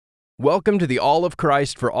Welcome to the All of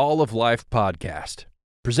Christ for All of Life podcast,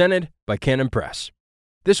 presented by Canon Press.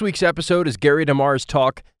 This week's episode is Gary DeMar's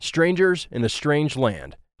talk, Strangers in a Strange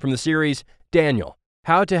Land, from the series Daniel,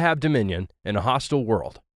 How to Have Dominion in a Hostile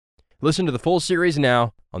World. Listen to the full series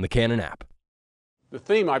now on the Canon app. The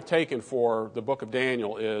theme I've taken for the book of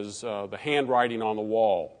Daniel is the handwriting on the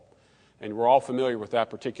wall. And we're all familiar with that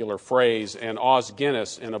particular phrase. And Os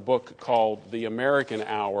Guinness, in a book called The American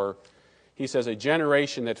Hour, he says, a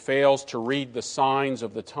generation that fails to read the signs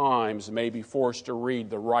of the times may be forced to read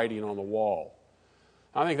the writing on the wall.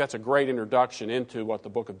 I think that's a great introduction into what the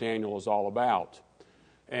book of Daniel is all about.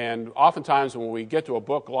 And oftentimes when we get to a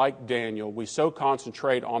book like Daniel, we so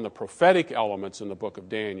concentrate on the prophetic elements in the book of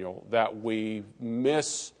Daniel that we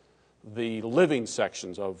miss the living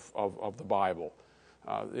sections of the Bible.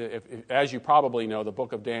 As you probably know, the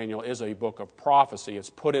book of Daniel is a book of prophecy. It's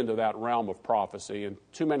put into that realm of prophecy, and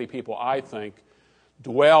too many people, I think,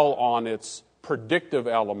 dwell on its predictive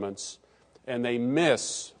elements, and they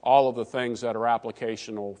miss all of the things that are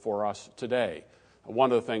applicational for us today.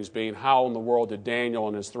 One of the things being, how in the world did Daniel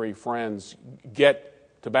and his three friends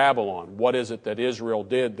get to Babylon? What is it that Israel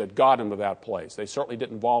did that got them to that place? They certainly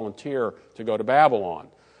didn't volunteer to go to Babylon.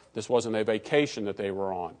 This wasn't a vacation that they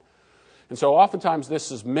were on. And so oftentimes this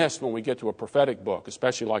is missed when we get to a prophetic book,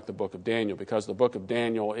 especially like the book of Daniel, because the book of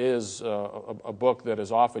Daniel is a book that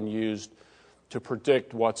is often used to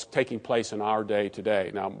predict what's taking place in our day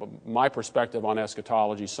today. Now, my perspective on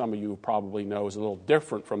eschatology, some of you probably know, is a little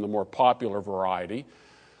different from the more popular variety,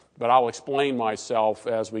 but I'll explain myself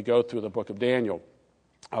as we go through the book of Daniel.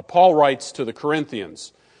 Paul writes to the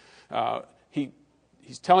Corinthians.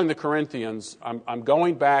 He's telling the Corinthians, I'm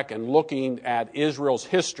going back and looking at Israel's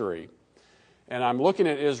history. And I'm looking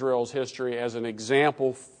at Israel's history as an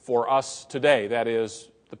example for us today, that is,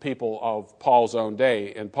 the people of Paul's own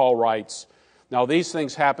day. And Paul writes, now these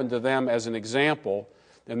things happened to them as an example,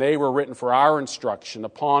 and they were written for our instruction,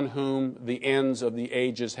 upon whom the ends of the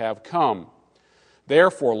ages have come.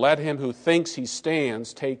 Therefore, let him who thinks he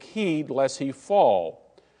stands take heed lest he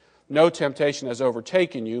fall. No temptation has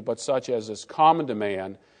overtaken you, but such as is common to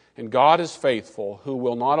man, and God is faithful, who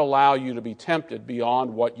will not allow you to be tempted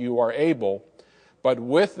beyond what you are able, but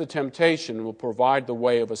with the temptation will provide the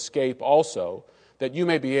way of escape also, that you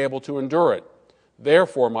may be able to endure it.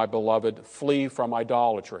 Therefore, my beloved, flee from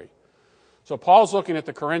idolatry. So Paul's looking at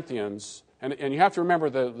the Corinthians, and you have to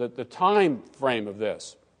remember the time frame of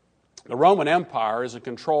this. The Roman Empire is in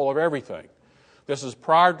control of everything. This is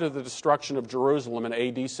prior to the destruction of Jerusalem in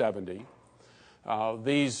AD 70.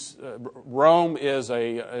 Rome is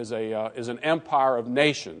an empire of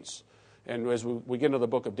nations. And as we get into the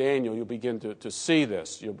book of Daniel, you'll begin to see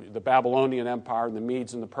this. The Babylonian Empire, and the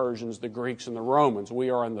Medes and the Persians, the Greeks and the Romans.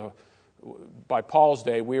 By Paul's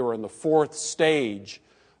day, we were in the fourth stage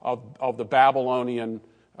of the Babylonian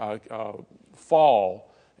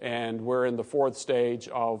fall, and we're in the fourth stage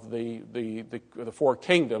of the four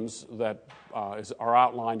kingdoms that are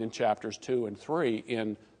outlined in chapters 2 and 3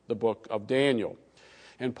 in the book of Daniel.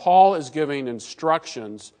 And Paul is giving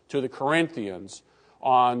instructions to the Corinthians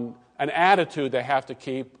on an attitude they have to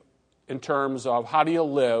keep in terms of how do you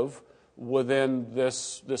live within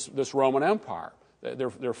this Roman Empire.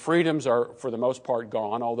 Their freedoms are, for the most part,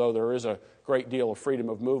 gone, although there is a great deal of freedom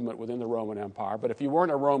of movement within the Roman Empire. But if you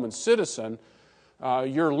weren't a Roman citizen,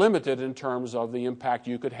 you're limited in terms of the impact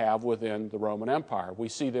you could have within the Roman Empire. We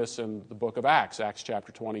see this in the book of Acts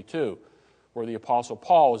chapter 22, where the Apostle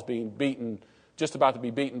Paul is being beaten, just about to be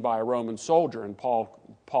beaten by a Roman soldier, and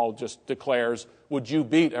Paul just declares, would you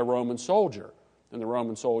beat a Roman soldier? And the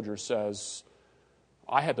Roman soldier says,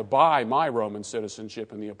 I had to buy my Roman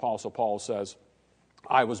citizenship, and the Apostle Paul says,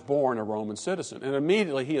 I was born a Roman citizen. And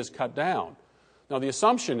immediately he is cut down. Now the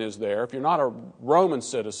assumption is there, if you're not a Roman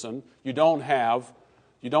citizen, you don't have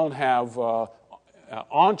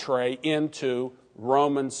entree into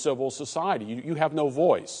Roman civil society. You have no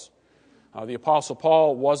voice. The Apostle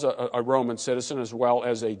Paul was a Roman citizen as well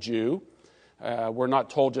as a Jew. We're not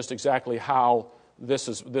told just exactly how this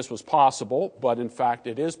was possible, but in fact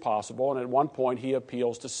it is possible, and at one point he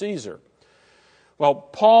appeals to Caesar. Well,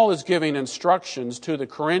 Paul is giving instructions to the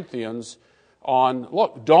Corinthians on,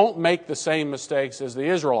 look, don't make the same mistakes as the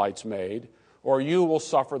Israelites made, or you will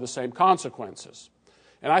suffer the same consequences.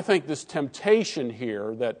 And I think this temptation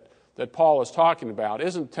here that Paul is talking about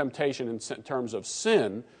isn't temptation in terms of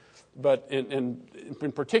sin, but in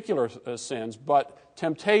particular sins, but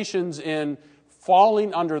temptations in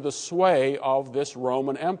falling under the sway of this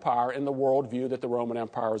Roman Empire and the worldview that the Roman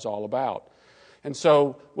Empire is all about. And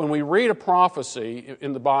so when we read a prophecy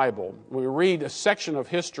in the Bible, when we read a section of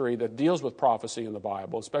history that deals with prophecy in the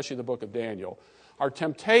Bible, especially the book of Daniel, Our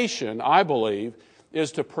temptation, I believe,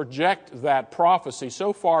 is to project that prophecy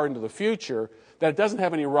so far into the future that it doesn't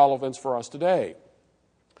have any relevance for us today.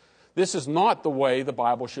 This is not the way the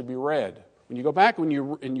Bible should be read. When you go back and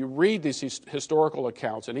you read these historical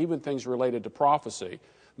accounts and even things related to prophecy,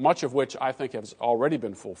 much of which I think has already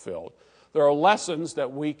been fulfilled, there are lessons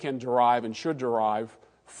that we can derive and should derive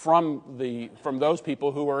from those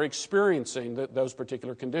people who are experiencing those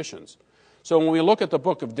particular conditions. So when we look at the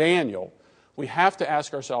book of Daniel, we have to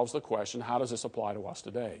ask ourselves the question, how does this apply to us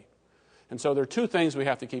today? And so there are two things we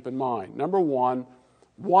have to keep in mind. Number one,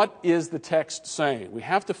 what is the text saying? We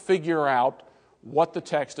have to figure out what the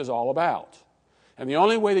text is all about. And the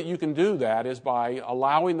only way that you can do that is by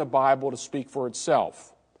allowing the Bible to speak for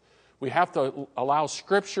itself. We have to allow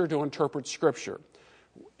Scripture to interpret Scripture.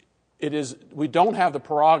 We don't have the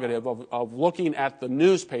prerogative of looking at the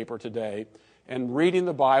newspaper today and reading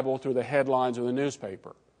the Bible through the headlines of the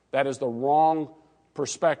newspaper. That is the wrong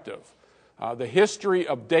perspective. The history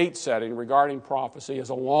of date setting regarding prophecy is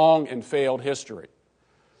a long and failed history.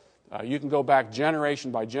 You can go back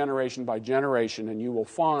generation by generation by generation, and you will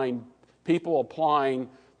find people applying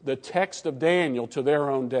the text of Daniel to their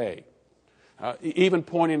own day, even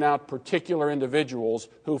pointing out particular individuals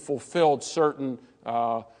who fulfilled certain,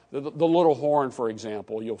 the little horn, for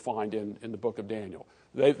example, you'll find in the book of Daniel.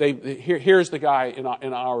 Here's the guy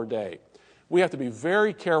in our day. We have to be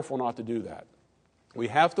very careful not to do that. We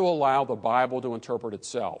have to allow the Bible to interpret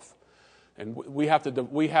itself. And we have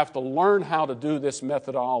to learn how to do this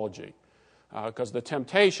methodology, because the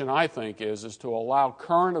temptation, I think, is to allow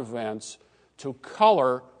current events to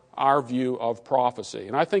color our view of prophecy.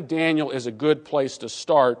 And I think Daniel is a good place to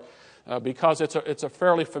start because it's a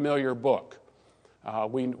fairly familiar book.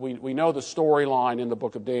 We know the storyline in the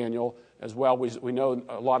book of Daniel as well. We know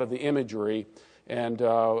a lot of the imagery. And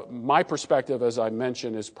my perspective, as I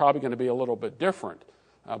mentioned, is probably going to be a little bit different.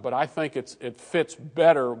 But I think it fits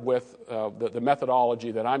better with the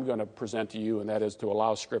methodology that I'm going to present to you, and that is to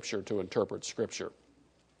allow Scripture to interpret Scripture.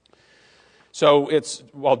 So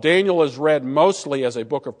while Daniel is read mostly as a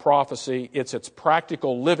book of prophecy, it's its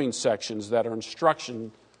practical living sections that are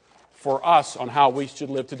instruction for us on how we should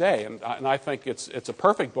live today. And I think it's a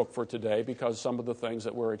perfect book for today because some of the things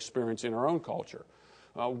that we're experiencing in our own culture.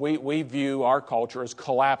 We view our culture as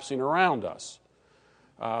collapsing around us.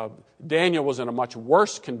 Daniel was in a much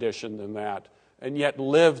worse condition than that, and yet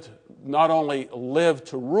not only lived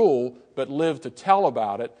to rule, but lived to tell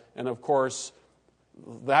about it. And of course,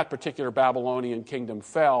 that particular Babylonian kingdom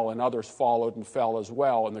fell, and others followed and fell as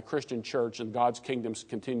well. And the Christian church and God's kingdom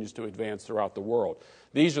continues to advance throughout the world.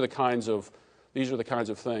 These are the kinds of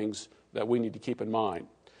things that we need to keep in mind.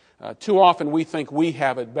 Too often we think we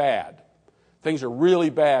have it bad. Things are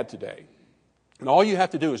really bad today. And all you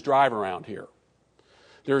have to do is drive around here.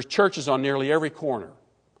 There's churches on nearly every corner.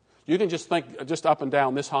 You can just think just up and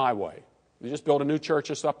down this highway. They just built a new church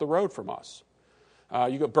just up the road from us.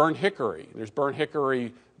 You got Burn Hickory. There's Burn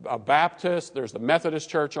Hickory Baptist. There's the Methodist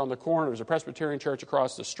church on the corner. There's a Presbyterian church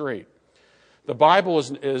across the street. The Bible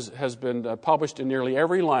has been published in nearly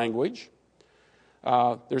every language.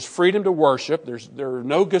 There's freedom to worship. There are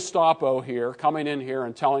no Gestapo here coming in here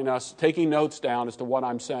and telling us, taking notes down as to what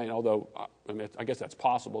I'm saying, although I guess that's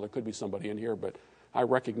possible. There could be somebody in here, but I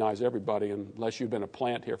recognize everybody unless you've been a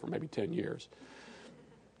plant here for maybe 10 years.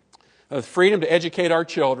 Freedom to educate our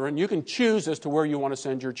children. You can choose as to where you want to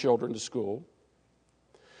send your children to school.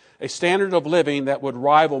 A standard of living that would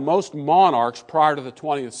rival most monarchs prior to the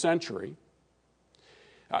 20th century.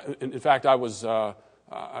 In fact, I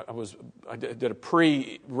did a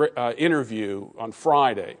pre-interview on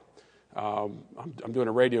Friday. I'm doing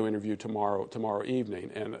a radio interview tomorrow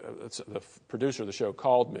evening, and the producer of the show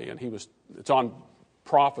called me, and it's on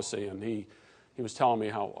prophecy, and he was telling me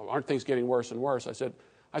how aren't things getting worse and worse. I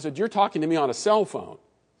said, you're talking to me on a cell phone.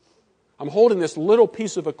 I'm holding this little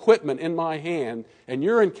piece of equipment in my hand, and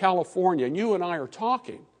you're in California, and you and I are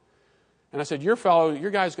talking. And I said, your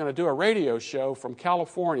guy's going to do a radio show from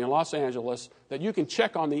California, Los Angeles, that you can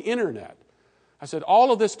check on the internet. I said,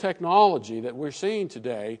 all of this technology that we're seeing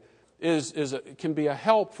today can be a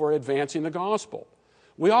help for advancing the gospel.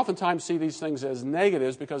 We oftentimes see these things as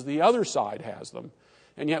negatives because the other side has them.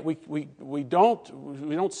 And yet we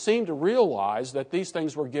don't seem to realize that these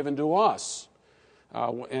things were given to us.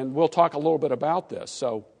 And we'll talk a little bit about this.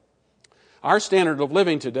 So our standard of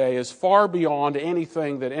living today is far beyond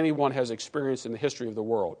anything that anyone has experienced in the history of the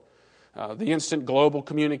world. The instant global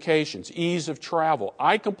communications, ease of travel.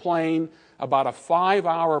 I complain about a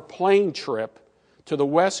 5-hour plane trip to the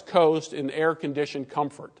West Coast in air-conditioned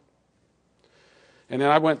comfort. And then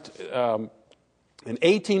I went In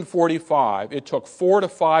 1845, it took 4 to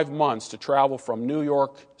 5 months to travel from New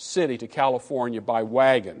York City to California by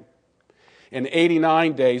wagon, and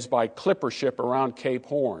 89 days by clipper ship around Cape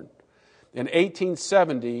Horn. In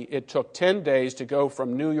 1870, it took 10 days to go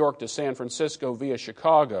from New York to San Francisco via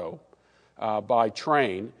Chicago by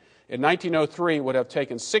train. In 1903, it would have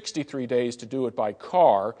taken 63 days to do it by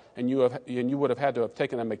car, and you would have had to have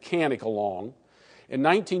taken a mechanic along. In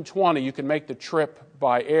 1920, you could make the trip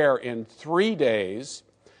by air in 3 days.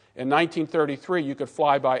 In 1933, you could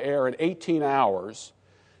fly by air in 18 hours.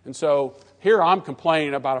 And so here I'm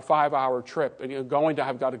complaining about a 5-hour trip, and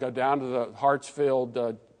I've got to go down to the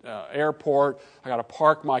Hartsfield airport. I got to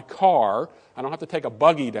park my car. I don't have to take a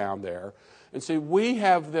buggy down there. And see, we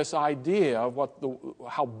have this idea of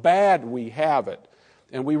how bad we have it,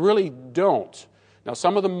 and we really don't. Now,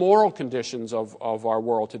 some of the moral conditions of our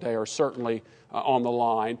world today are certainly on the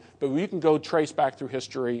line, but we can go trace back through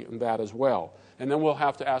history and that as well. And then we'll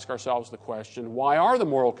have to ask ourselves the question, why are the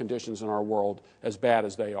moral conditions in our world as bad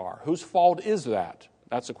as they are? Whose fault is that?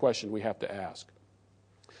 That's a question we have to ask.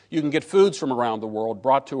 You can get foods from around the world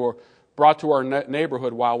brought to our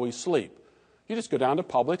neighborhood while we sleep. You just go down to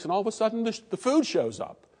Publix and all of a sudden the food shows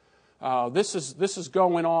up. This is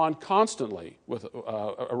going on constantly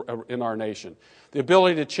in our nation. The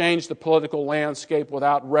ability to change the political landscape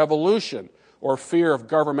without revolution or fear of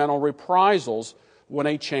governmental reprisals when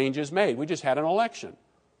a change is made. We just had an election.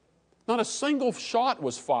 Not a single shot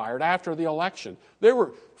was fired after the election. There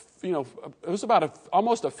were, it was about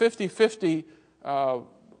almost a 50-50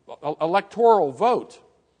 electoral vote.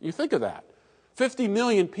 You think of that. 50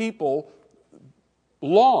 million people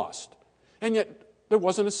lost, and yet there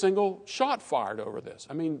wasn't a single shot fired over this.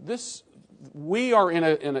 I mean, we are in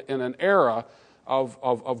an era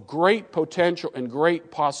of great potential and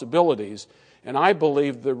great possibilities, and I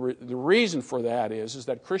believe the reason for that is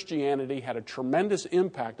that Christianity had a tremendous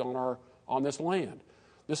impact on this land.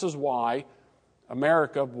 This is why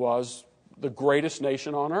America was the greatest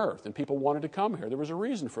nation on earth, and people wanted to come here. There was a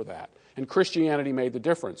reason for that, and Christianity made the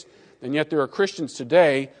difference. And yet there are Christians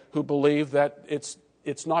today who believe that it's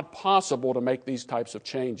not possible to make these types of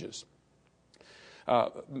changes.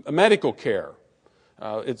 Medical care,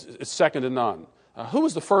 it's second to none. Who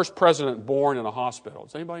was the first president born in a hospital?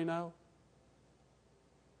 Does anybody know?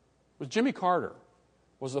 It was Jimmy Carter.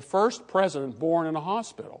 Was the first president born in a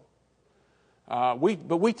hospital. But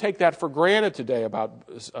we take that for granted today about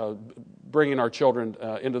bringing our children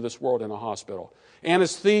into this world in a hospital.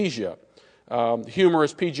 Anesthesia.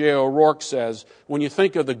 Humorist P.J. O'Rourke says, when you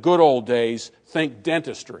think of the good old days, think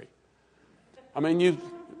dentistry. I mean, you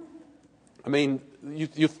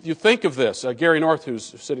think of this. Gary North,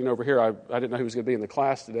 who's sitting over here, I didn't know he was going to be in the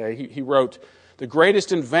class today. He wrote, the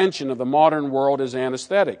greatest invention of the modern world is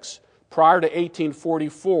anesthetics. Prior to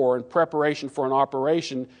 1844, in preparation for an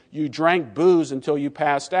operation, you drank booze until you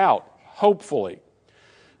passed out, hopefully.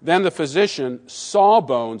 Then the physician,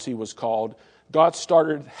 Sawbones he was called, got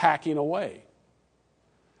started hacking away.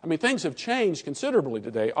 I mean, things have changed considerably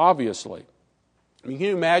today, obviously. I mean, can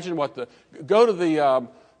you imagine go to the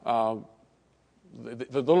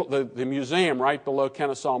museum right below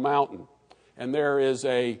Kennesaw Mountain, and there's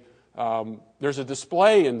a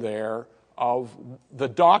display in there of the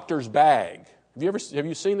doctor's bag. Have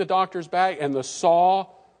you seen the doctor's bag and the saw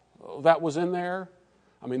that was in there?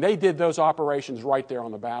 I mean, they did those operations right there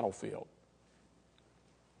on the battlefield.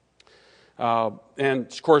 And,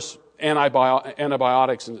 of course,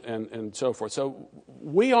 antibiotics and so forth. So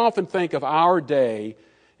we often think of our day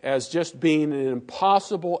as just being an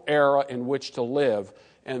impossible era in which to live,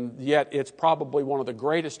 and yet it's probably one of the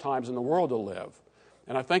greatest times in the world to live.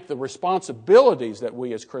 And I think the responsibilities that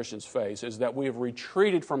we as Christians face is that we have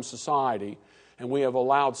retreated from society and we have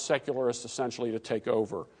allowed secularists essentially to take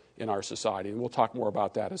over in our society. And we'll talk more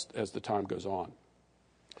about that as the time goes on.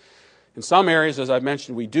 In some areas, as I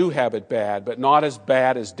mentioned, we do have it bad, but not as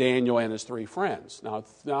bad as Daniel and his 3 friends. Now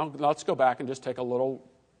let's go back and just take a little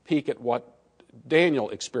peek at what Daniel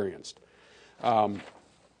experienced.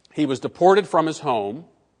 He was deported from his home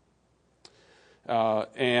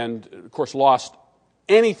and, of course, lost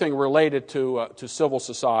anything related to civil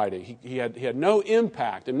society. He had no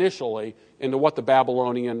impact initially into what the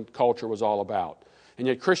Babylonian culture was all about. And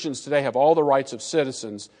yet Christians today have all the rights of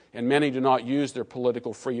citizens, and many do not use their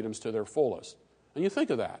political freedoms to their fullest. And you think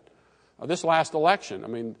of that. This last election, I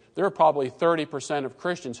mean, there are probably 30% of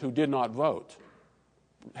Christians who did not vote,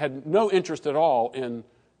 had no interest at all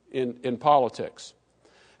in politics.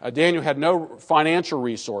 Daniel had no financial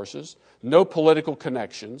resources, no political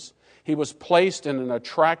connections. He was placed in an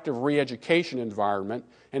attractive re-education environment,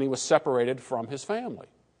 and he was separated from his family.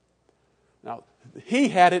 Now, he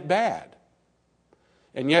had it bad.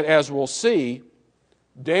 And yet, as we'll see,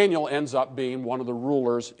 Daniel ends up being one of the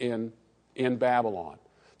rulers in Babylon.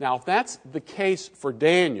 Now, if that's the case for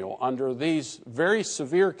Daniel under these very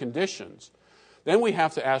severe conditions, then we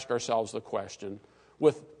have to ask ourselves the question,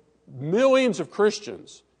 with millions of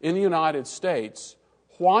Christians in the United States,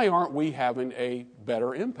 why aren't we having a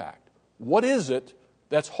better impact? What is it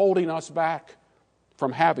that's holding us back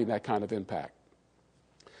from having that kind of impact?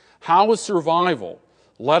 How is survival,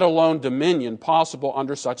 let alone dominion, possible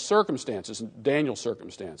under such circumstances, Daniel's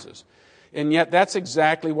circumstances? And yet that's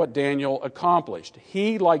exactly what Daniel accomplished.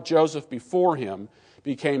 He, like Joseph before him,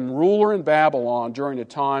 became ruler in Babylon during a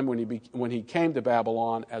time when he came to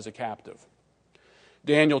Babylon as a captive.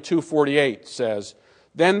 Daniel 2:48 says,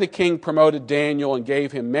 "Then the king promoted Daniel and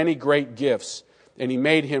gave him many great gifts, and he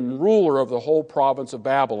made him ruler of the whole province of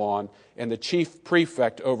Babylon and the chief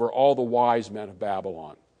prefect over all the wise men of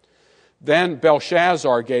Babylon. Then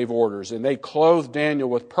Belshazzar gave orders, and they clothed Daniel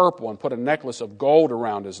with purple and put a necklace of gold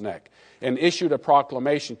around his neck and issued a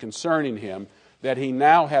proclamation concerning him that he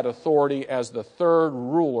now had authority as the third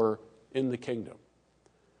ruler in the kingdom."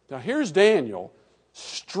 Now here's Daniel,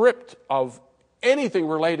 stripped of anything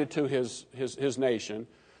related to his nation,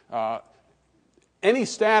 any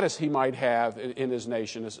status he might have in his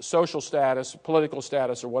nation, his social status, political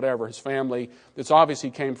status, or whatever, his family. It's obvious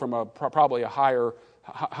he came from probably a higher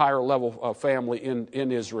level of family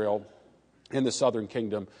in Israel, in the southern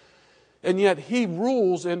kingdom. And yet he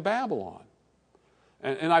rules in Babylon.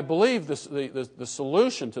 And I believe the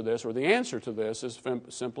solution to this, or the answer to this, is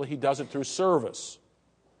simply he does it through service.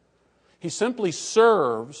 He simply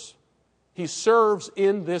serves. He serves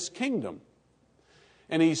in this kingdom.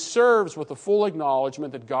 And he serves with the full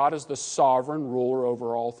acknowledgement that God is the sovereign ruler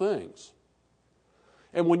over all things.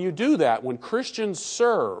 And when you do that, when Christians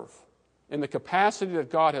serve in the capacity that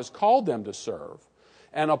God has called them to serve,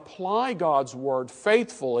 and apply God's word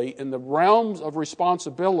faithfully in the realms of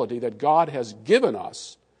responsibility that God has given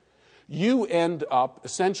us, you end up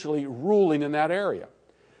essentially ruling in that area.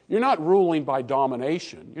 You're not ruling by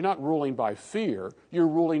domination. You're not ruling by fear. You're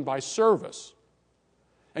ruling by service.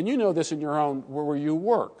 And you know this in your own, where you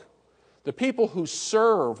work. The people who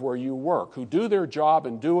serve where you work, who do their job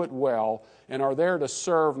and do it well, and are there to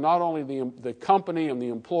serve not only the company and the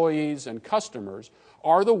employees and customers,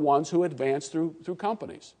 are the ones who advance through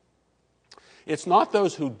companies. It's not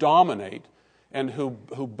those who dominate and who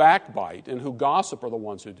backbite and who gossip are the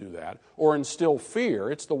ones who do that, or instill fear.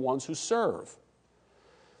 It's the ones who serve.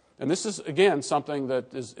 And this is, again, something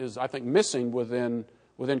that is I think, missing within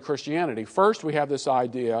Christianity. First, we have this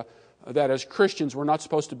idea that as Christians, we're not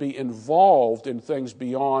supposed to be involved in things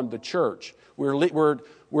beyond the church.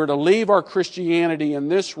 We're to leave our Christianity in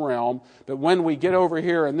this realm, but when we get over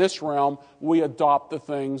here in this realm, we adopt the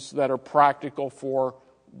things that are practical for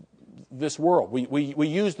this world. We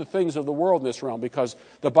use the things of the world in this realm because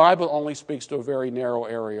the Bible only speaks to a very narrow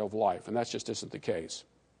area of life, and that just isn't the case.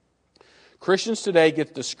 Christians today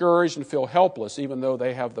get discouraged and feel helpless, even though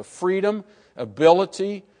they have the freedom,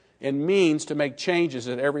 ability, and means to make changes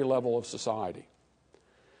at every level of society.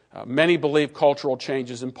 Many believe cultural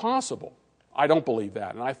change is impossible. I don't believe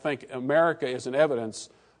that, and I think America is an evidence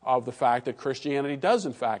of the fact that Christianity does,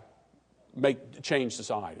 in fact, change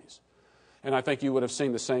societies. And I think you would have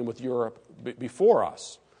seen the same with Europe before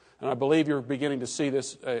us. And I believe you're beginning to see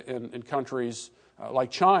this in countries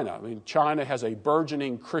like China. I mean, China has a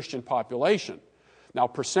burgeoning Christian population. Now,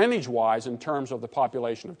 percentage-wise, in terms of the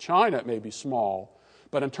population of China, it may be small,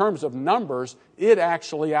 but in terms of numbers, it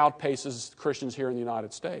actually outpaces Christians here in the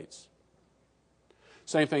United States.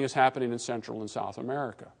 Same thing is happening in Central and South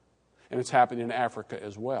America, and it's happening in Africa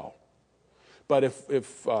as well. But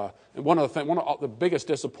one of the biggest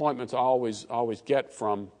disappointments I always get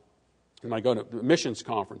from when I go to missions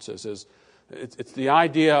conferences is it's the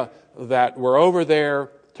idea that we're over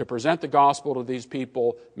there to present the gospel to these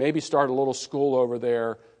people, maybe start a little school over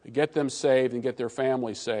there, get them saved and get their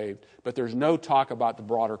families saved, but there's no talk about the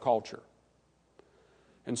broader culture.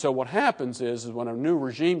 And so what happens is when a new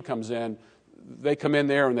regime comes in, they come in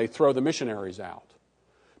there and they throw the missionaries out.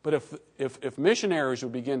 But if missionaries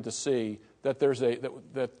would begin to see that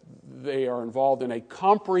that they are involved in a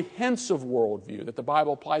comprehensive worldview, that the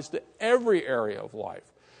Bible applies to every area of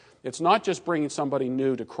life. It's not just bringing somebody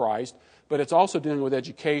new to Christ, but it's also dealing with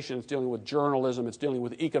education, it's dealing with journalism, it's dealing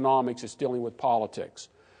with economics, it's dealing with politics.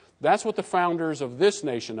 That's what the founders of this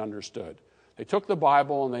nation understood. They took the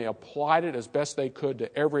Bible and they applied it as best they could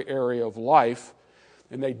to every area of life,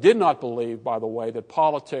 and they did not believe, by the way, that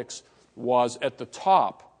politics was at the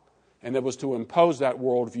top and that was to impose that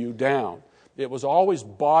worldview down. It was always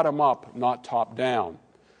bottom up, not top down.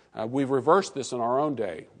 We've reversed this in our own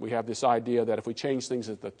day. We have this idea that if we change things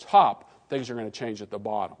at the top, things are going to change at the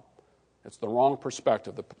bottom. It's the wrong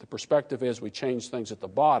perspective. The perspective is we change things at the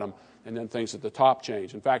bottom, and then things at the top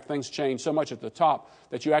change. In fact, things change so much at the top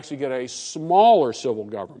that you actually get a smaller civil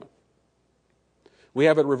government. We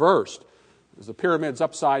have it reversed. As the pyramid's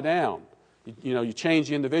upside down. You change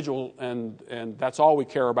the individual, and that's all we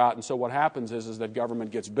care about, and so what happens is that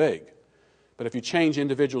government gets big. But if you change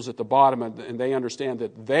individuals at the bottom and they understand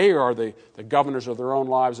that they are the governors of their own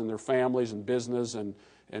lives and their families and business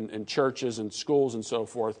and churches and schools and so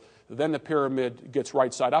forth, then the pyramid gets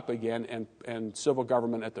right side up again, and civil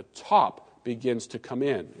government at the top begins to come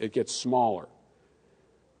in. It gets smaller.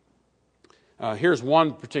 Here's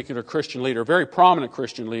one particular Christian leader, a very prominent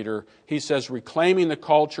Christian leader. He says, reclaiming the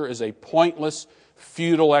culture is a pointless,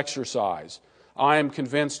 futile exercise. I am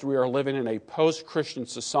convinced we are living in a post-Christian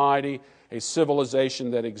society, a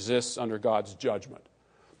civilization that exists under God's judgment.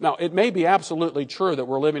 Now, it may be absolutely true that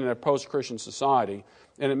we're living in a post-Christian society,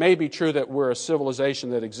 and it may be true that we're a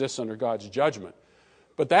civilization that exists under God's judgment,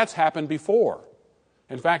 but that's happened before.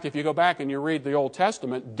 In fact, if you go back and you read the Old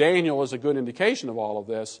Testament, Daniel is a good indication of all of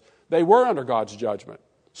this. They were under God's judgment,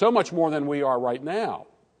 so much more than we are right now.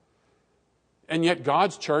 And yet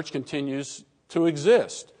God's church continues to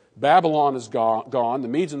exist. Babylon is gone, the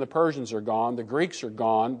Medes and the Persians are gone, the Greeks are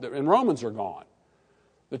gone, and Romans are gone.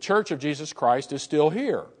 The church of Jesus Christ is still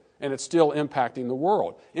here, and it's still impacting the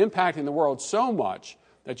world. Impacting the world so much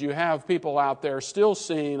that you have people out there still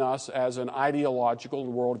seeing us as an ideological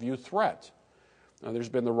worldview threat. There's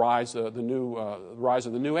been the rise of the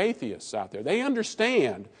new atheists out there. They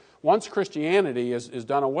understand once Christianity is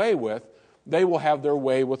done away with, they will have their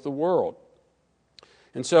way with the world.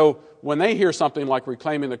 And so when they hear something like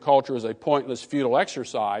reclaiming the culture as a pointless, futile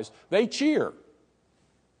exercise, they cheer.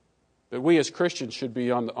 But we as Christians should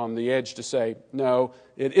be on the edge to say, no,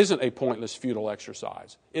 it isn't a pointless, futile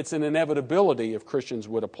exercise. It's an inevitability if Christians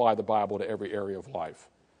would apply the Bible to every area of life.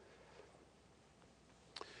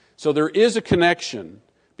 So there is a connection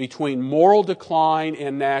between moral decline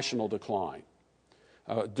and national decline.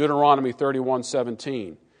 Deuteronomy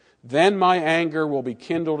 31:17. Then my anger will be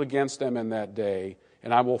kindled against them in that day,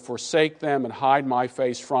 and I will forsake them and hide my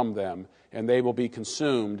face from them, and they will be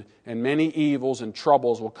consumed, and many evils and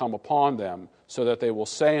troubles will come upon them, so that they will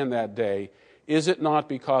say in that day, is it not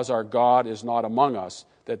because our God is not among us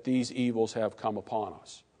that these evils have come upon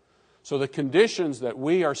us? So the conditions that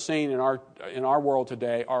we are seeing in our world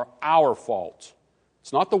today are our fault.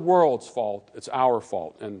 It's not the world's fault, it's our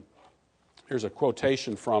fault. And here's a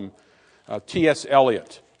quotation from T.S.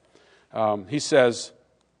 Eliot. He says,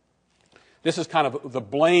 this is kind of the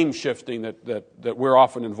blame shifting that we're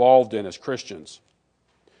often involved in as Christians.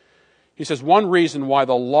 He says, one reason why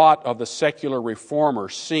the lot of the secular reformer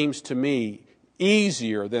seems to me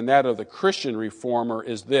easier than that of the Christian reformer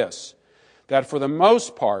is this, that for the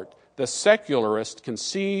most part, the secularist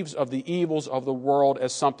conceives of the evils of the world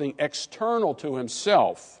as something external to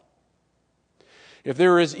himself. If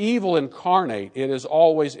there is evil incarnate, it is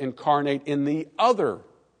always incarnate in the other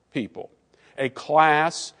people, a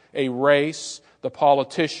class, a race, the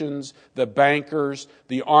politicians, the bankers,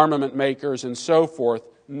 the armament makers, and so forth,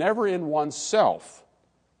 never in oneself.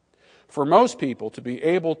 For most people, to be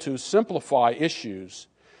able to simplify issues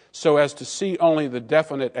so as to see only the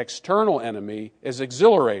definite external enemy is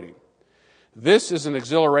exhilarating. This is an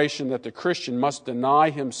exhilaration that the Christian must deny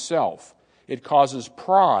himself. It causes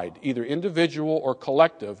pride, either individual or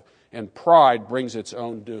collective, and pride brings its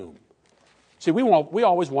own doom. See, we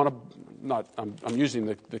always want to, I'm using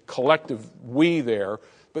the collective we there,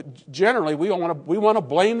 but generally we want to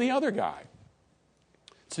blame the other guy.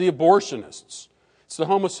 It's the abortionists. It's the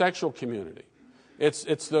homosexual community. It's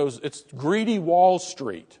greedy Wall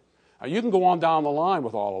Street. You can go on down the line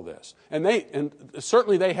with all of this. And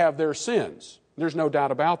certainly they have their sins. There's no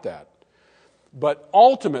doubt about that. But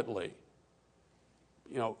ultimately,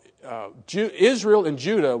 Israel and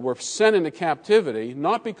Judah were sent into captivity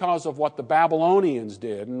not because of what the Babylonians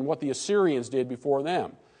did and what the Assyrians did before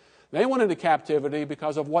them. They went into captivity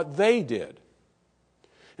because of what they did.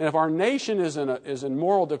 And if our nation is in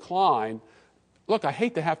moral decline, look, I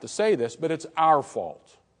hate to have to say this, but it's our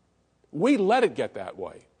fault. We let it get that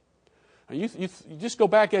way. You just go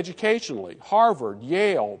back educationally. Harvard,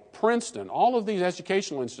 Yale, Princeton, all of these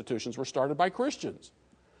educational institutions were started by Christians.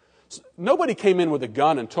 Nobody came in with a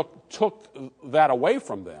gun and took that away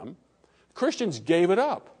from them. Christians gave it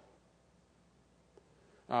up.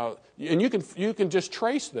 And you can just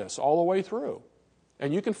trace this all the way through.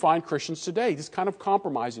 And you can find Christians today just kind of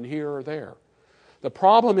compromising here or there. The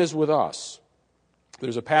problem is with us.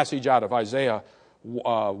 There's a passage out of Isaiah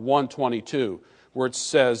 1:22. where it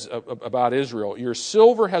says about Israel, your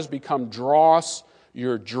silver has become dross,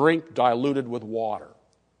 your drink diluted with water.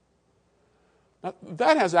 Now,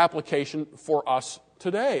 that has application for us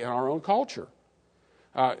today in our own culture.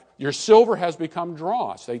 Your silver has become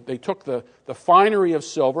dross. They took the finery of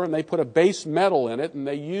silver and they put a base metal in it and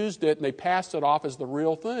they used it and they passed it off as the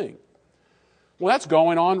real thing. Well, that's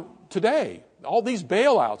going on today. All these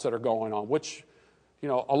bailouts that are going on, which, a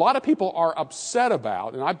lot of people are upset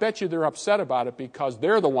about, and I bet you they're upset about it because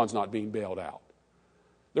they're the ones not being bailed out.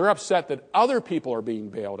 They're upset that other people are being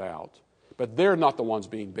bailed out, but they're not the ones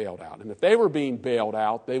being bailed out. And if they were being bailed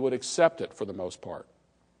out, they would accept it for the most part.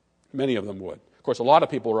 Many of them would. Of course, a lot of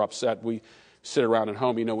people are upset. We sit around at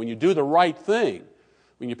home, when you do the right thing,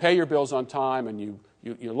 when you pay your bills on time and you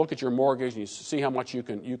look at your mortgage and you see how much you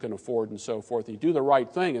can afford and so forth, and you do the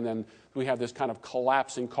right thing, and then we have this kind of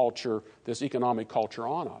collapsing culture, this economic culture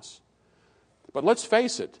on us. But let's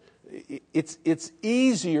face it, it's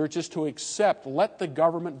easier just to accept, let the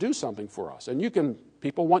government do something for us. And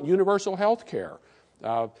people want universal health care.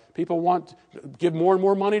 People give more and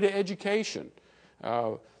more money to education.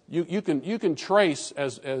 You can trace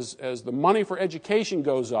as the money for education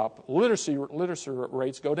goes up, literacy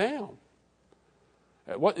rates go down.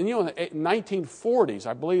 In the 1940s,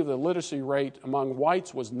 I believe the literacy rate among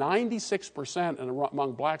whites was 96%, and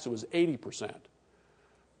among blacks it was 80%.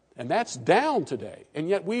 And that's down today. And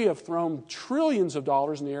yet we have thrown trillions of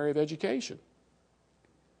dollars in the area of education.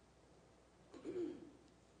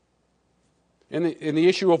 In the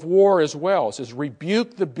issue of war as well, it says,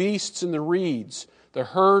 rebuke the beasts and the reeds, the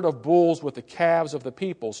herd of bulls with the calves of the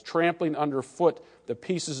peoples, trampling underfoot the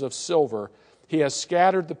pieces of silver. He has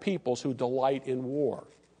scattered the peoples who delight in war.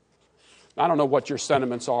 I don't know what your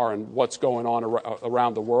sentiments are and what's going on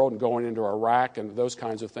around the world and going into Iraq and those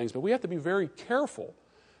kinds of things, but we have to be very careful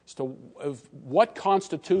as to what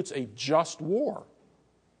constitutes a just war.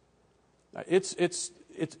 It's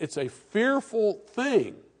a fearful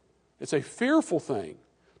thing. It's a fearful thing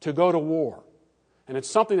to go to war. And it's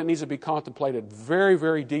something that needs to be contemplated very,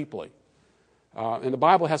 very deeply. And the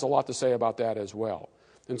Bible has a lot to say about that as well.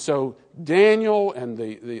 And so Daniel and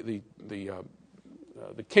the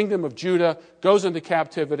kingdom of Judah goes into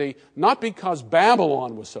captivity, not because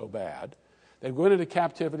Babylon was so bad. They went into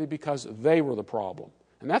captivity because they were the problem.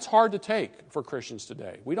 And that's hard to take for Christians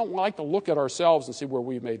today. We don't like to look at ourselves and see where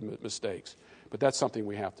we've made mistakes. But that's something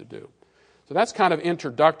we have to do. So that's kind of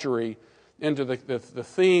introductory into the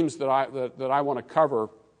themes that I want to cover,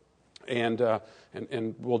 and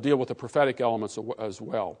we'll deal with the prophetic elements as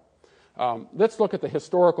well. Let's look at the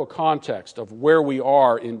historical context of where we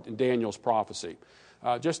are in Daniel's prophecy.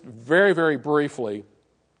 Just very, very briefly,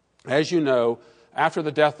 as you know, after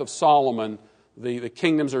the death of Solomon, the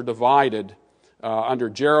kingdoms are divided under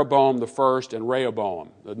Jeroboam the first and Rehoboam,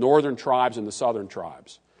 the northern tribes and the southern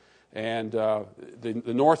tribes. And the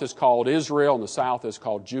north is called Israel, and the south is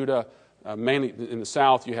called Judah. Mainly in the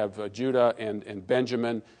south you have Judah and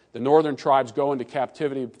Benjamin. The northern tribes go into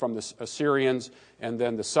captivity from the Assyrians, and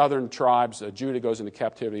then the southern tribes, Judah goes into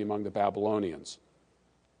captivity among the Babylonians.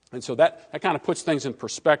 And so that kind of puts things in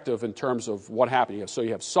perspective in terms of what happened. So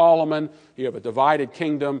you have Solomon, you have a divided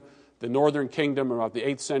kingdom. The northern kingdom, about the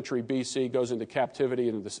 8th century BC, goes into captivity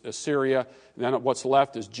in Assyria. And then what's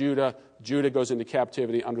left is Judah. Judah goes into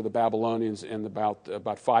captivity under the Babylonians in about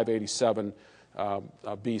 587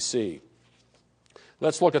 BC.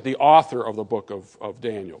 Let's look at the author of the book of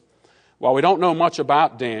Daniel. While we don't know much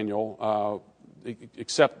about Daniel,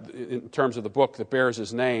 except in terms of the book that bears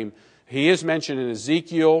his name, he is mentioned in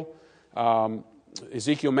Ezekiel.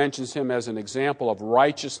 Ezekiel mentions him as an example of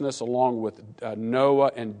righteousness along with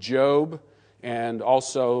Noah and Job, and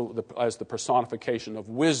also as the personification of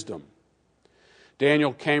wisdom.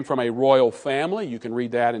 Daniel came from a royal family. You can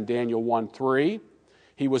read that in Daniel 1:3.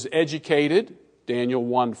 He was educated, Daniel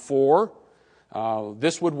 1:4.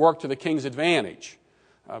 This would work to the king's advantage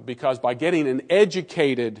because by getting an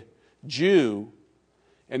educated Jew,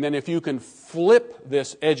 and then if you can flip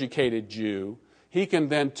this educated Jew, he can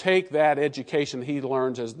then take that education he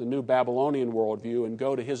learns as the new Babylonian worldview and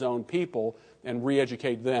go to his own people and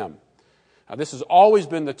re-educate them. This has always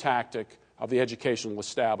been the tactic of the educational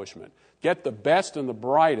establishment. Get the best and the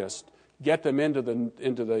brightest, get them into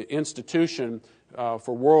the institution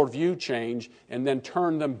for worldview change, and then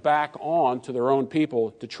turn them back on to their own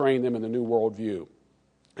people to train them in the new worldview.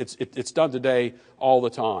 It's done today all the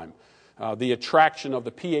time. The attraction of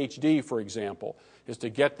the PhD, for example, is to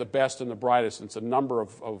get the best and the brightest. It's a number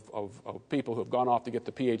of people who have gone off to get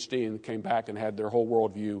the PhD and came back and had their whole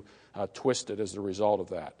worldview twisted as a result of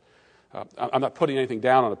that. I'm not putting anything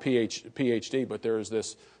down on a PhD, but there is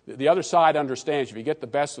this. The other side understands if you get the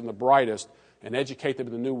best and the brightest, and educate them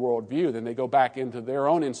in the new worldview, then they go back into their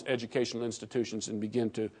own educational institutions and begin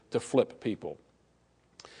to flip people.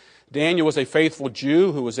 Daniel was a faithful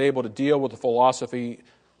Jew who was able to deal with the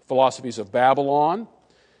philosophies of Babylon.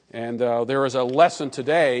 And there is a lesson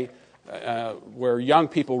today where young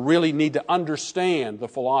people really need to understand the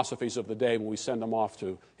philosophies of the day when we send them off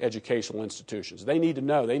to educational institutions. They need to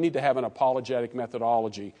know. They need to have an apologetic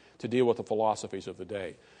methodology to deal with the philosophies of the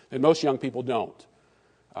day. And most young people don't.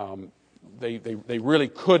 They really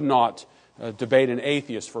could not debate an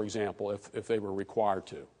atheist, for example, if they were required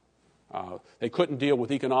to. They couldn't deal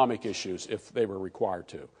with economic issues if they were required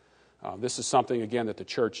to. This is something, again, that the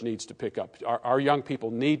church needs to pick up. Our young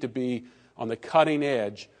people need to be on the cutting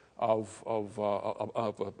edge of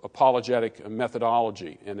apologetic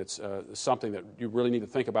methodology, and it's something that you really need to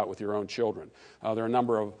think about with your own children. There are a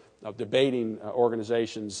number of debating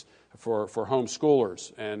organizations for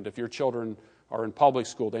homeschoolers, and if your children are in public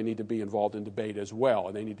school, they need to be involved in debate as well,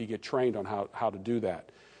 and they need to get trained on how to do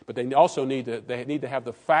that. But they also need to have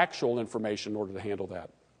the factual information in order to handle that.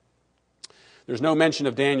 There's no mention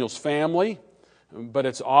of Daniel's family, but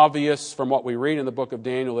it's obvious from what we read in the book of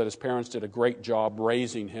Daniel that his parents did a great job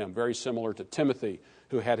raising him, very similar to Timothy,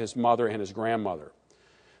 who had his mother and his grandmother.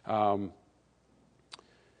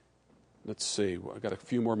 Let's see, I've got a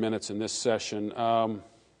few more minutes in this session. I'll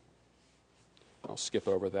skip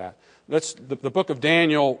over that. The book of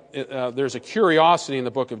Daniel, there's a curiosity in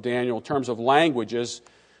the book of Daniel in terms of languages.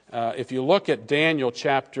 If you look at Daniel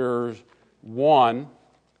chapter 1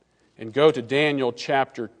 and go to Daniel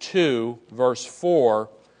chapter 2, verse 4,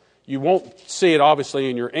 you won't see it obviously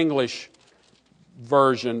in your English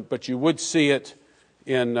version, but you would see it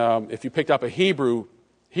in if you picked up a Hebrew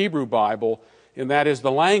Bible, and that is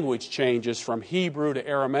the language changes from Hebrew to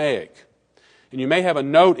Aramaic. And you may have a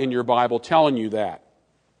note in your Bible telling you that.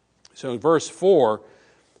 So verse 4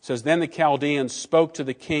 says, "Then the Chaldeans spoke to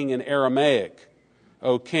the king in Aramaic.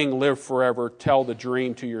 O king, live forever, tell the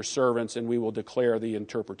dream to your servants, and we will declare the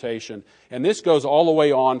interpretation." And this goes all the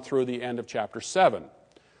way on through the end of chapter 7.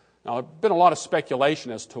 Now, there has been a lot of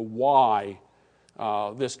speculation as to why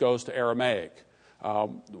this goes to Aramaic.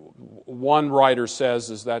 One writer says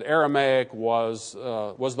is that Aramaic was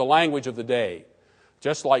the language of the day.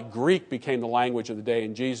 Just like Greek became the language of the day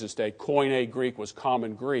in Jesus' day, Koine Greek was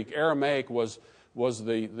common Greek. Aramaic was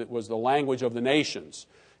the language of the nations.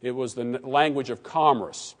 It was the language of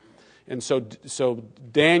commerce. And so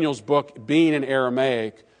Daniel's book, being in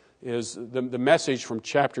Aramaic, is the message from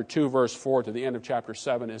chapter 2, verse 4 to the end of chapter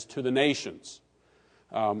 7 is to the nations.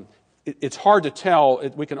 It's hard to tell.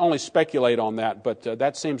 We can only speculate on that, but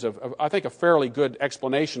that seems, I think, a fairly good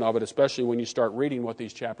explanation of it, especially when you start reading what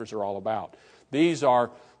these chapters are all about.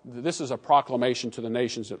 This is a proclamation to the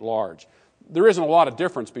nations at large. There isn't a lot of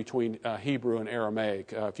difference between Hebrew and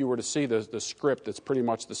Aramaic. If you were to see the script, it's pretty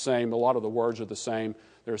much the same. A lot of the words are the same.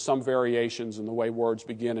 There are some variations in the way words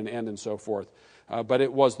begin and end and so forth. But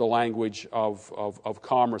it was the language of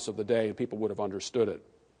commerce of the day, and people would have understood it.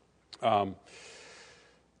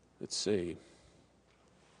 Let's see.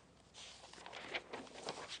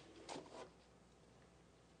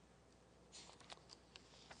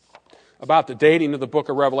 About the dating of the book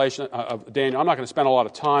of Revelation, of Daniel, I'm not going to spend a lot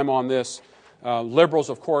of time on this.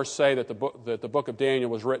 Liberals, of course, say that the book of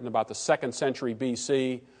Daniel was written about the 2nd century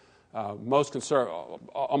B.C. Almost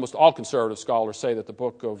all conservative scholars say that the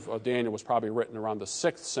book of Daniel was probably written around the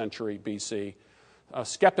 6th century B.C.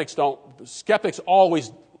 Skeptics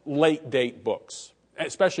always late date books,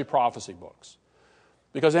 especially prophecy books,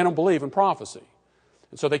 because they don't believe in prophecy.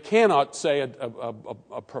 And so they cannot say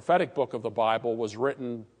a prophetic book of the Bible was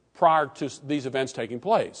written prior to these events taking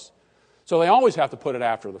place. So they always have to put it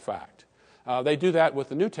after the fact. They do that with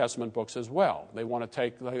the New Testament books as well. They want to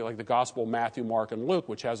take, like the Gospel of Matthew, Mark, and Luke,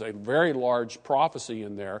 which has a very large prophecy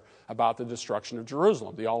in there about the destruction of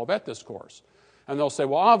Jerusalem, the Olivet Discourse. And they'll say,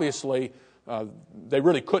 well, obviously, they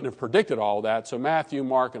really couldn't have predicted all that, so Matthew,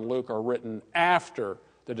 Mark, and Luke are written after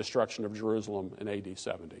the destruction of Jerusalem in A.D.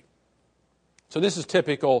 70. So this is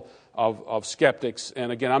typical of skeptics,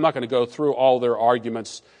 and again, I'm not going to go through all their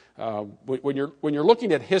arguments. When you're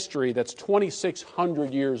looking at history that's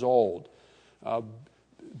 2,600 years old,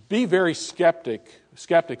 be very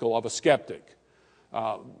skeptical of a skeptic.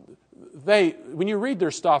 When you read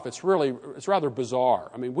their stuff, it's rather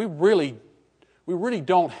bizarre. I mean, we really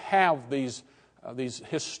don't have these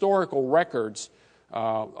historical records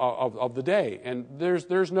of the day, and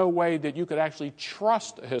there's no way that you could actually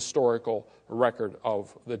trust a historical record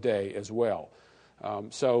of the day as well.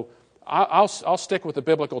 So I'll stick with the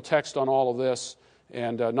biblical text on all of this,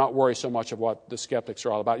 and not worry so much of what the skeptics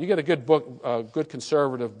are all about. You get a good book, a good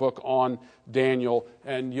conservative book on Daniel,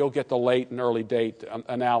 and you'll get the late and early date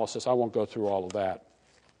analysis. I won't go through all of that.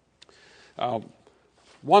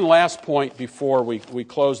 One last point before we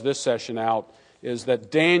close this session out is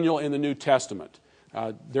that Daniel in the New Testament.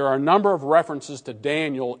 There are a number of references to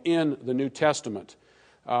Daniel in the New Testament.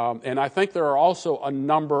 And I think there are also a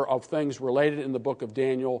number of things related in the book of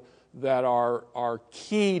Daniel that are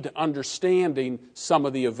key to understanding some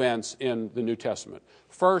of the events in the New Testament.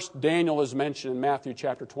 First, Daniel is mentioned in Matthew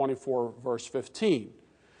chapter 24, verse 15,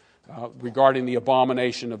 regarding the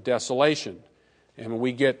abomination of desolation. And when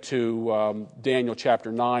we get to Daniel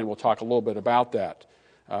chapter 9, we'll talk a little bit about that.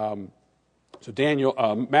 Matthew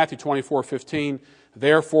 24:15,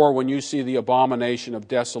 therefore when you see the abomination of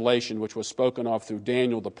desolation, which was spoken of through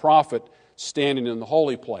Daniel the prophet, standing in the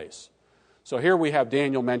holy place. So here we have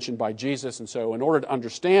Daniel mentioned by Jesus, and so in order to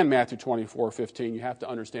understand Matthew 24:15, you have to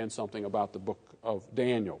understand something about the book of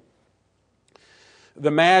Daniel.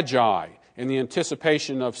 The Magi, in the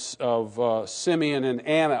anticipation of Simeon and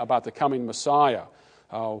Anna about the coming Messiah,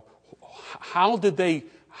 how did they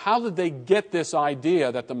get this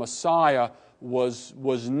idea that the Messiah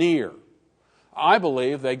was near? I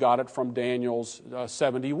believe they got it from Daniel's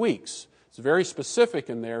 70 weeks. It's very specific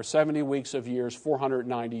in there, 70 weeks of years,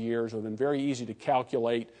 490 years. It would have been very easy to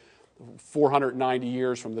calculate 490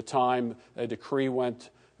 years from the time a decree went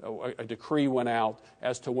out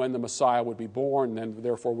as to when the Messiah would be born, and then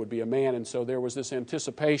therefore would be a man. And so there was this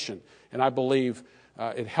anticipation. And I believe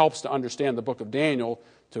it helps to understand the book of Daniel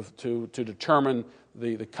to determine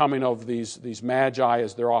the coming of these Magi,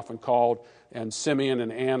 as they're often called, and Simeon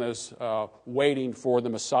and Anna's waiting for the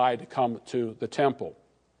Messiah to come to the temple.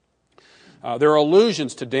 There are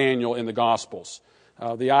allusions to Daniel in the Gospels.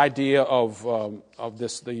 The idea of the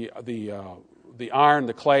iron,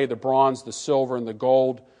 the clay, the bronze, the silver, and the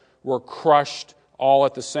gold were crushed all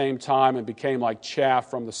at the same time and became like chaff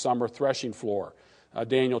from the summer threshing floor.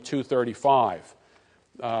 Daniel 2:35.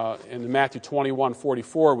 In Matthew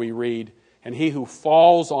 21:44 we read, and he who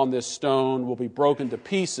falls on this stone will be broken to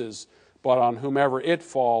pieces, but on whomever it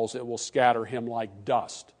falls, it will scatter him like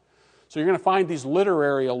dust. So you're going to find these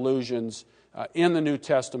literary allusions in the New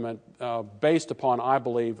Testament based upon, I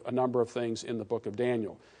believe, a number of things in the book of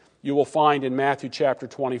Daniel. You will find in Matthew chapter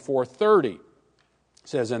 24:30, it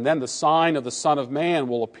says, and then the sign of the Son of Man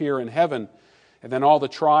will appear in heaven, and then all the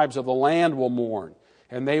tribes of the land will mourn,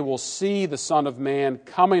 and they will see the Son of Man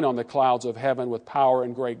coming on the clouds of heaven with power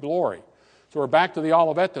and great glory. So we're back to the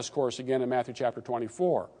Olivet Discourse again in Matthew chapter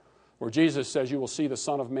 24, where Jesus says, you will see the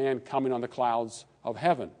Son of Man coming on the clouds of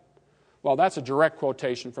heaven. Well, that's a direct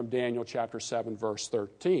quotation from Daniel chapter 7, verse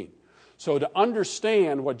 13. So to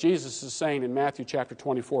understand what Jesus is saying in Matthew chapter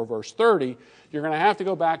 24, verse 30, you're going to have to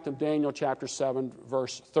go back to Daniel chapter 7,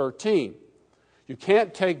 verse 13. You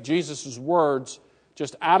can't take Jesus' words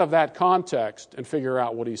just out of that context and figure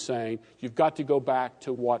out what he's saying. You've got to go back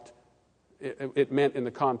to what it meant in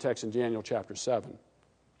the context in Daniel chapter 7.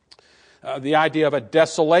 The idea of a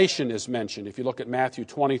desolation is mentioned. If you look at Matthew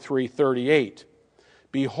 23:38,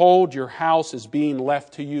 behold, your house is being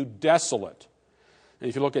left to you desolate. And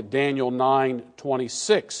if you look at Daniel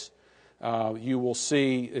 9:26, you will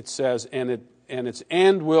see it says, and its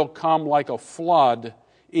end will come like a flood,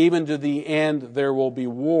 even to the end there will be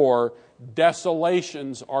war.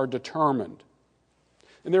 Desolations are determined.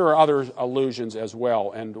 And there are other allusions as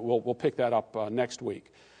well, and we'll pick that up next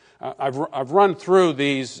week. I've run through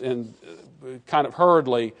these in kind of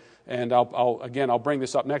hurriedly, and I'll bring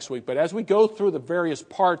this up next week. But as we go through the various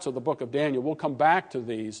parts of the book of Daniel, we'll come back to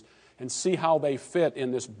these and see how they fit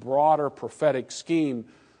in this broader prophetic scheme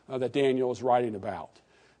that Daniel is writing about.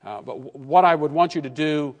 But what I would want you to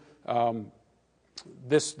do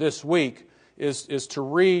this week is to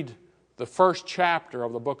read the first chapter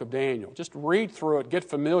of the book of Daniel. Just read through it, get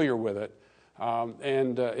familiar with it,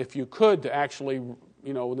 and if you could, to actually,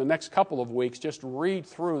 in the next couple of weeks, just read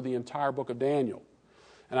through the entire book of Daniel.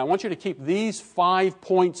 And I want you to keep these 5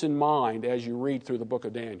 points in mind as you read through the book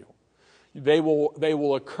of Daniel. They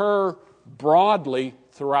will occur broadly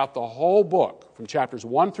throughout the whole book, from chapters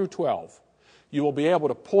 1 through 12. You'll be able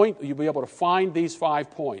to find these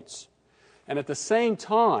 5 points. And at the same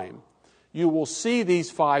time, you will see these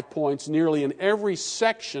 5 points nearly in every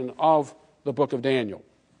section of the book of Daniel.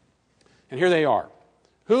 And here they are.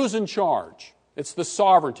 Who's in charge? It's the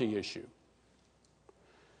sovereignty issue.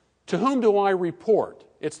 To whom do I report?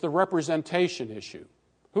 It's the representation issue.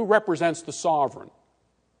 Who represents the sovereign?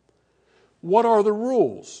 What are the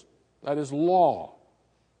rules? That is law.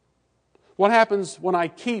 What happens when I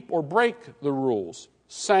keep or break the rules?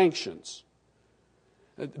 Sanctions.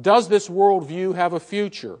 Does this worldview have a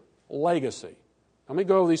future? Legacy. Let me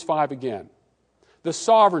go over these 5 again. The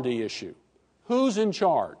sovereignty issue. Who's in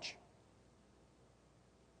charge?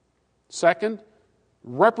 Second,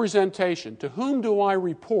 representation. To whom do I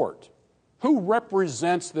report? Who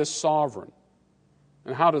represents this sovereign?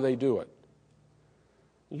 And how do they do it?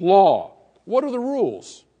 Law. What are the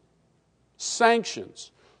rules?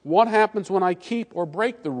 Sanctions. What happens when I keep or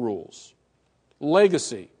break the rules?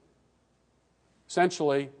 Legacy.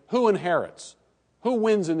 Essentially, who inherits? Who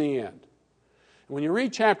wins in the end? And when you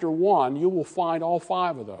read chapter 1, you will find all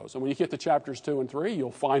 5 of those. And when you get to chapters 2 and 3,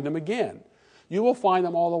 you'll find them again. You will find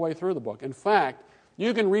them all the way through the book. In fact,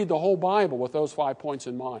 you can read the whole Bible with those 5 points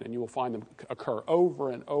in mind, and you will find them occur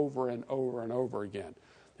over and over and over and over again.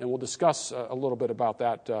 And we'll discuss a little bit about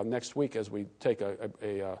that next week as we take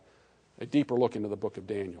a deeper look into the book of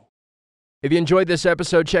Daniel. If you enjoyed this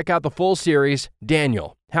episode, check out the full series,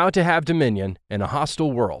 Daniel, How to Have Dominion in a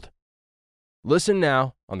Hostile World. Listen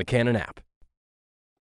now on the Canon app.